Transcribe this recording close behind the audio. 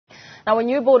Now, a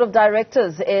new board of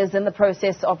directors is in the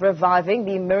process of reviving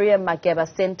the Miriam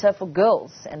Makeba Centre for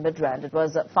Girls in Midrand. It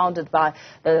was founded by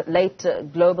the late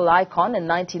global icon in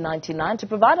 1999 to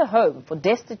provide a home for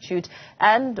destitute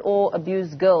and or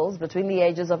abused girls between the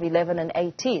ages of 11 and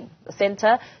 18. The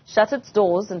centre shut its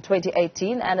doors in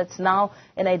 2018 and it's now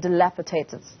in a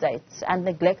dilapidated state and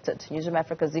neglected. Newzroom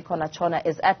Afrika's Zikhona Tshona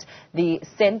is at the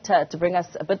centre to bring us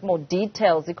a bit more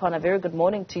details. Zikhona, very good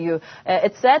morning to you.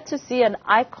 It's sad to see an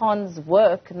icon's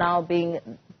work now being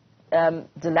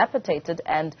dilapidated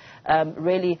and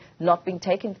really not being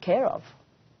taken care of.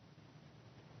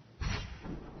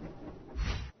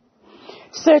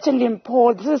 Certainly,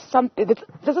 Paul, this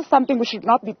is something we should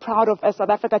not be proud of as South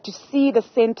Africa, to see the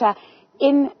centre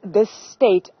in this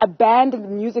state, abandoned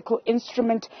musical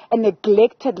instrument, a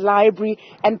neglected library,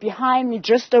 and behind me,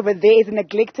 just over there, is a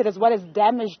neglected as well as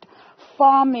damaged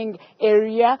farming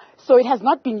area. So it has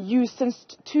not been used since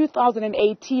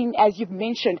 2018, as you've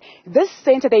mentioned. This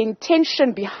centre, the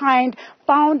intention behind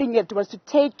founding it was to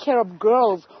take care of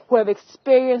girls who have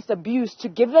experienced abuse, to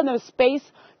give them a space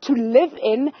to live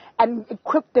in and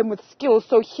equip them with skills.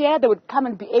 So here they would come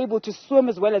and be able to swim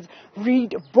as well as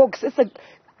read books. It's a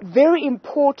very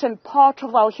important part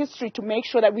of our history to make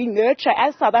sure that we nurture,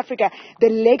 as South Africa, the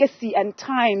legacy and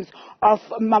times of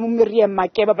Miriam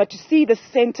Makeba. But to see the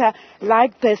centre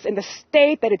like this in the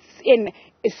state that it's in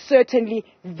is certainly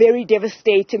very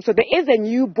devastating. So there is a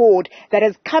new board that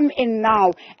has come in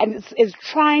now and is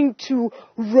trying to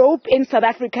rope in South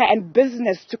Africa and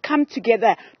business to come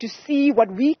together to see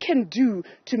what we can do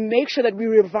to make sure that we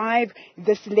revive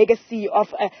this legacy of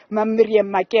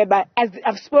Miriam Makeba. As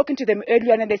I've spoken to them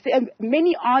earlier on, and they say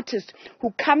many artists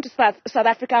who come to South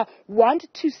Africa want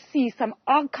to see some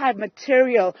archive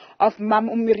material of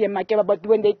Miriam Makeba, but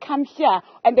when they come here,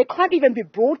 and they can't even be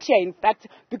brought here, in fact,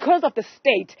 because of the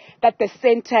state that the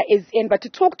centre is in. But to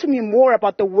talk to me more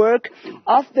about the work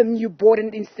of the new board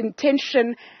and its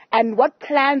intention and what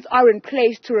plans are in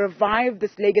place to revive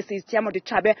this legacy is Tiamo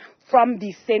Dichabe from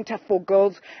the Centre for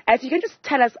Girls. If you can just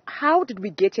tell us, how did we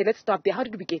get here? Let's start there. How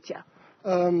did we get here?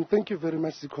 Thank you very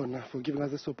much, Zikhona, for giving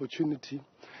us this opportunity.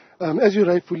 As you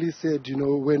rightfully said,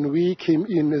 when we came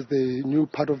in as the new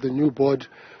part of the new board,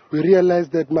 we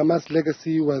realized that Mama's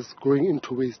legacy was going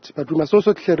into waste. But we must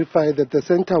also clarify that the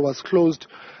centre was closed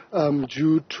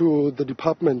due to the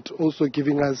department also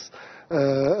giving us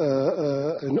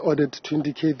an audit to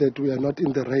indicate that we are not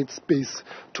in the right space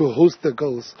to host the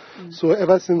girls. So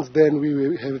ever since then,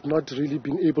 we have not really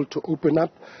been able to open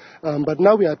up. But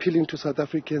now we are appealing to South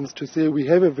Africans to say we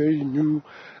have a very new,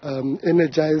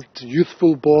 energized,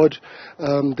 youthful board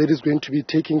that is going to be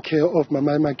taking care of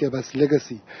Mama Makeba's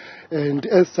legacy. And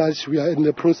as such, we are in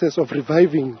the process of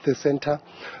reviving the centre.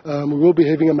 We will be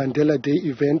having a Mandela Day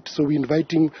event, so we're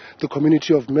inviting the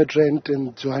community of Midrand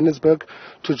and Johannesburg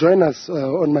to join us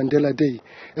on Mandela Day,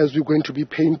 as we're going to be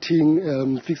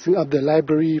painting, fixing up the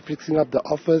library, fixing up the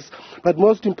office, but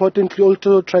most importantly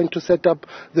also trying to set up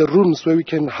the rooms where we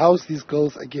can house these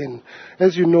girls again.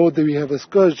 As you know, that we have a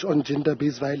scourge on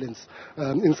gender-based violence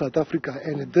in South Africa,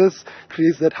 and this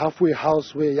creates that halfway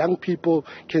house where young people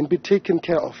can be taken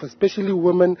care of, especially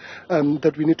women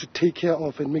that we need to take care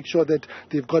of and make sure that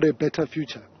they've got a better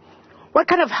future. What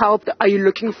kind of help are you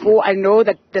looking for? I know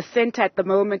that the centre at the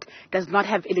moment does not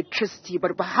have electricity,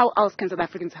 but how else can South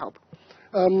Africans help?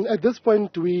 At this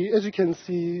point, as you can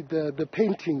see, the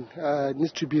painting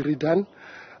needs to be redone.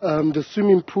 The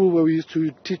swimming pool where we used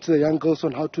to teach the young girls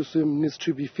on how to swim needs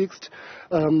to be fixed.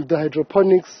 The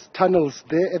hydroponics tunnels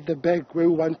there at the back where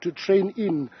we want to train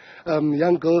in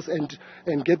young girls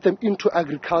and get them into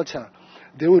agriculture,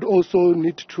 they would also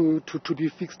need to be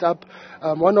fixed up.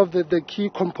 One of the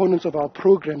key components of our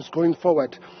programs going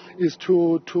forward is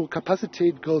to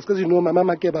capacitate girls, because Mama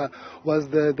Makeba was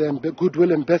the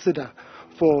goodwill ambassador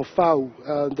for FAO,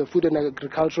 the Food and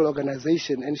Agricultural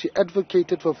Organization, and she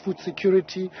advocated for food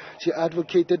security. She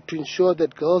advocated to ensure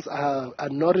that girls are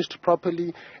nourished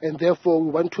properly, and therefore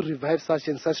we want to revive such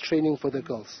and such training for the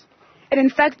girls. And in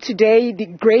fact, today, the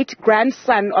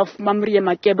great-grandson of Miriam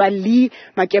Makeba, Lee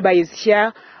Makeba, is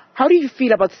here. How do you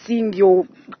feel about seeing your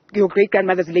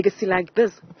great-grandmother's legacy like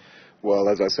this? Well,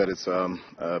 as I said, it's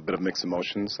a bit of mixed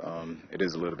emotions. It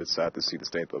is a little bit sad to see the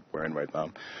state that we're in right now.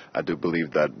 I do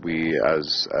believe that we,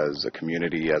 as a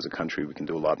community, as a country, we can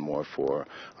do a lot more for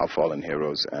our fallen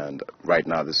heroes. And right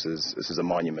now, this is a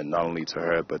monument not only to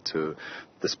her, but to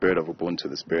the spirit of Ubuntu,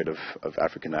 the spirit of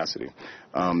Africanacity.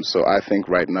 So I think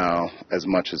right now, as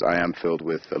much as I am filled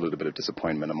with a little bit of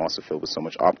disappointment, I'm also filled with so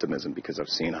much optimism because I've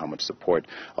seen how much support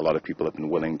a lot of people have been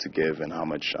willing to give and how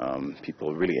much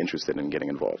people are really interested in getting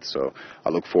involved. So I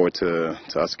look forward to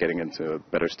us getting into a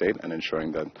better state and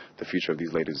ensuring that the future of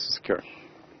these ladies is secure.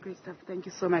 Great stuff. Thank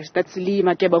you so much. That's Lee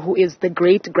Makeba, who is the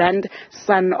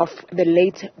great-grandson of the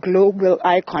late global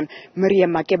icon,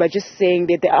 Miriam Makeba, just saying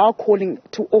that they are calling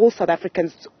to all South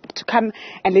Africans to come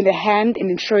and lend a hand in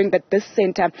ensuring that this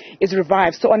center is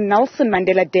revived. So on Nelson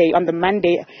Mandela Day, on the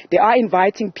Monday, they are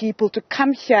inviting people to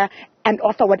come here and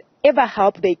offer whatever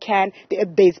help they can.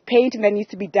 There's painting that needs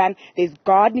to be done. There's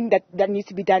gardening that needs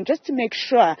to be done just to make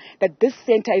sure that this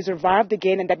center is revived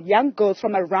again and that young girls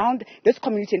from around this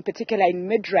community, in particular in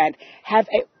Midrand, have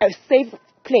a safe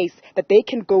place that they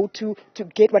can go to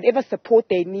get whatever support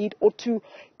they need or to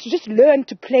just learn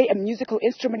to play a musical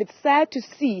instrument. It's sad to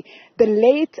see the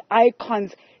late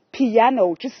icon's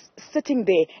piano just sitting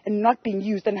there and not being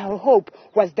used, and her hope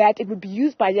was that it would be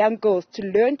used by young girls to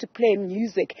learn to play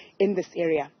music in this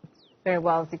area. Very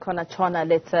well, Zikhona, Tshona,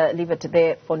 let's leave it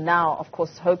there for now. Of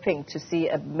course, hoping to see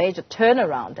a major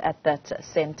turnaround at that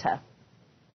centre.